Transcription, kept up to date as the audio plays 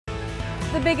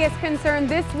The biggest concern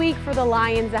this week for the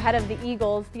Lions ahead of the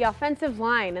Eagles, the offensive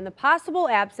line and the possible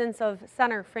absence of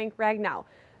center Frank Ragnow.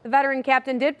 The veteran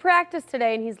captain did practice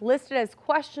today, and he's listed as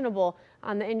questionable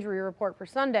on the injury report for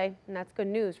Sunday, and that's good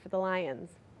news for the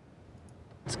Lions.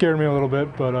 It scared me a little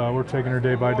bit, but we're taking her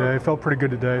day by day. It felt pretty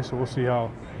good today, so we'll see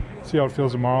how it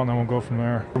feels tomorrow, and then we'll go from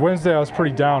there. Wednesday I was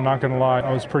pretty down, not going to lie.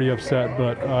 I was pretty upset,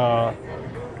 but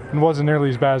it wasn't nearly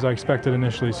as bad as I expected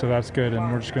initially, so that's good,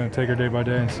 and we're just going to take her day by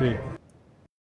day and see.